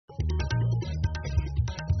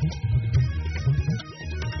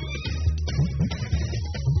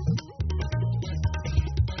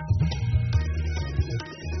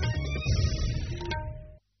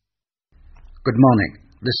Good morning.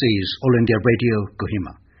 This is All India Radio,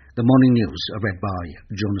 Kohima. The morning news read by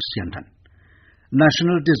Jonas Yantan.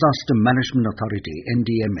 National Disaster Management Authority,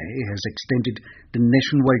 NDMA, has extended the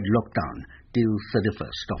nationwide lockdown till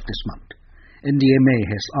 31st of this month. NDMA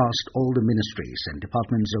has asked all the ministries and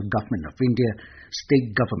departments of Government of India,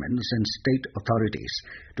 state governments and state authorities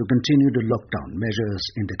to continue the lockdown measures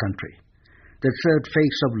in the country. The third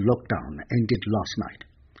phase of lockdown ended last night.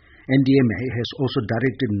 NDMA has also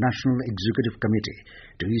directed National Executive Committee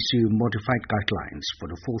to issue modified guidelines for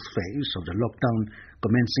the fourth phase of the lockdown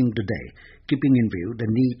commencing today, keeping in view the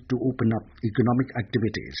need to open up economic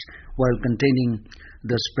activities while containing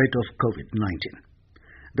the spread of COVID-19.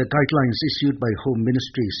 The guidelines issued by Home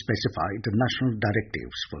Ministry specify the national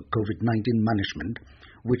directives for COVID-19 management,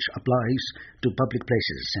 which applies to public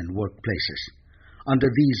places and workplaces. Under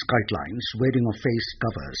these guidelines, wearing of face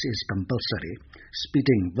covers is compulsory,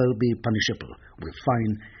 spitting will be punishable with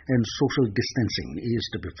fine, and social distancing is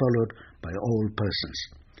to be followed by all persons.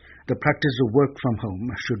 The practice of work from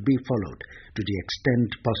home should be followed to the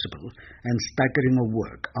extent possible, and staggering of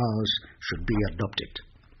work hours should be adopted.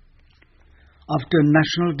 After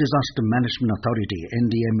National Disaster Management Authority,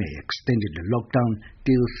 NDMA, extended the lockdown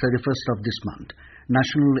till 31st of this month,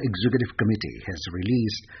 National Executive Committee has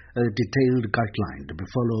released a detailed guideline to be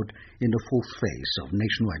followed in the fourth phase of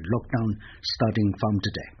nationwide lockdown starting from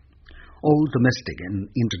today. All domestic and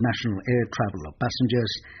international air travel of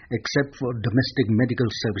passengers, except for domestic medical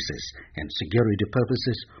services and security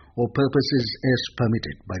purposes or purposes as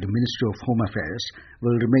permitted by the Ministry of Home Affairs,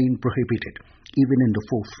 will remain prohibited even in the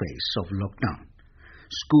fourth phase of lockdown.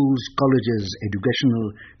 Schools, colleges,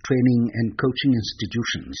 educational, training and coaching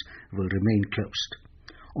institutions will remain closed.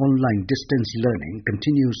 Online distance learning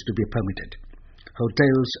continues to be permitted.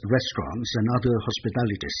 Hotels, restaurants and other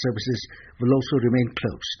hospitality services will also remain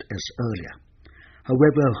closed as earlier.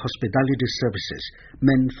 However, hospitality services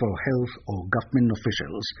meant for health or government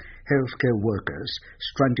officials, healthcare workers,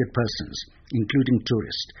 stranded persons, including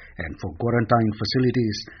tourists, and for quarantine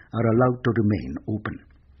facilities are allowed to remain open.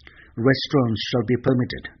 Restaurants shall be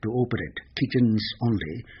permitted to operate kitchens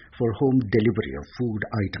only for home delivery of food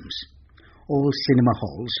items. All cinema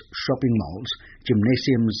halls, shopping malls,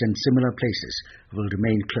 gymnasiums and similar places will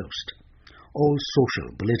remain closed. All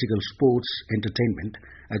social, political, sports, entertainment,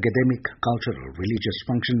 academic, cultural, religious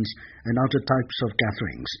functions and other types of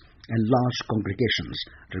gatherings and large congregations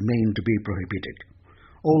remain to be prohibited.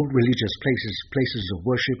 All religious places of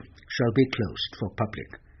worship shall be closed for public.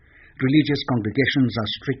 Religious congregations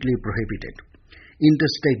are strictly prohibited.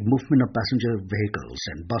 Interstate movement of passenger vehicles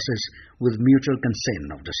and buses with mutual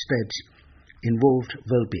consent of the states involved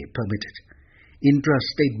will be permitted.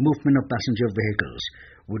 Intrastate movement of passenger vehicles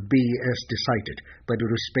would be as decided by the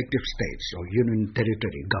respective states or union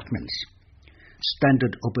territory governments.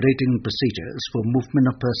 Standard operating procedures for movement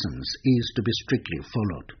of persons is to be strictly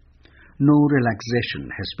followed. No relaxation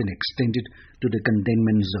has been extended to the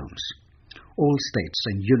containment zones. All states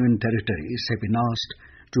and union territories have been asked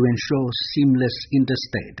to ensure seamless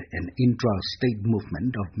interstate and intra-state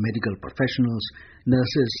movement of medical professionals,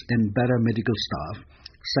 nurses and paramedical staff,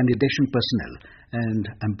 sanitation personnel and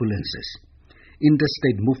ambulances.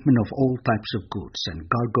 Interstate movement of all types of goods and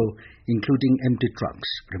cargo, including empty trucks,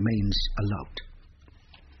 remains allowed.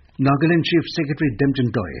 Nagaland Chief Secretary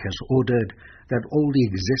Demjan Doy has ordered that all the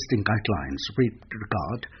existing guidelines with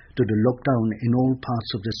regard to the lockdown in all parts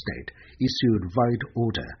of the state issued wide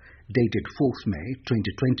order dated 4th May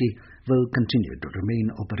 2020 will continue to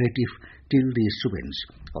remain operative till the issuance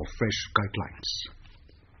of fresh guidelines.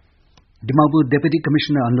 Dimapur Deputy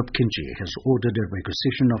Commissioner Anup Kinchi has ordered a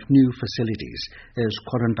requisition of new facilities as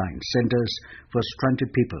quarantine centres for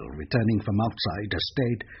stranded people returning from outside the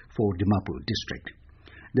state for Dimapur district.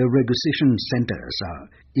 The requisition centres are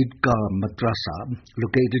Idgah Madrasa,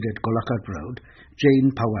 located at Kolakhat Road, Jain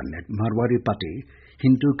Bhawan at Marwari Patti,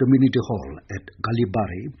 Hindu Community Hall at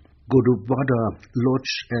Galibari, Gurudwara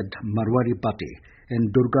Lodge at Marwari Patti, and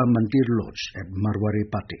Durga Mandir Lodge at Marwari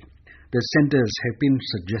Patti. The centres have been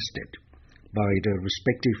suggested by the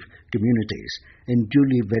respective communities and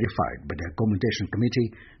duly verified by the Accommodation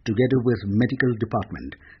Committee together with Medical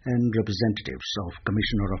Department and representatives of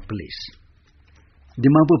Commissioner of Police.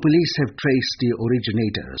 Dimapur police have traced the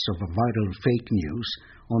originators of a viral fake news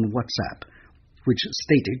on WhatsApp, which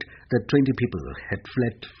stated that 20 people had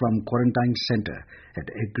fled from quarantine centre at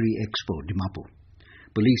Agri Expo, Dimapur.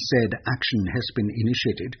 Police said action has been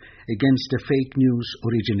initiated against the fake news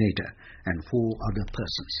originator and 4 other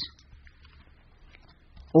persons.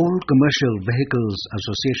 All Commercial Vehicles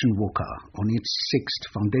Association WOCA, on its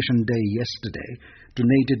 6th Foundation Day yesterday,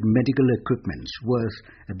 donated medical equipment worth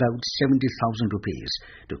about 70,000 rupees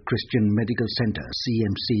to Christian Medical Center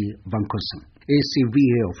CMC Vankosang.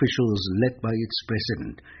 ACVA officials led by its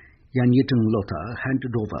president, Yanyiteng Lota,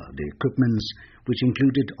 handed over the equipment which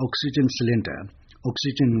included oxygen cylinder,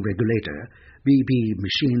 oxygen regulator, BP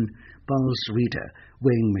machine, pulse reader,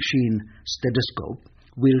 weighing machine, stethoscope,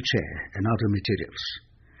 wheelchair and other materials.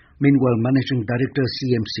 Meanwhile, Managing Director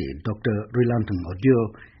CMC, Dr. Rilantang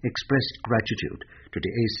Odio, expressed gratitude to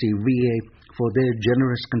the ACVA for their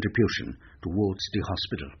generous contribution towards the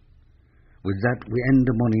hospital. With that, we end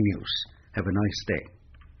the morning news. Have a nice day.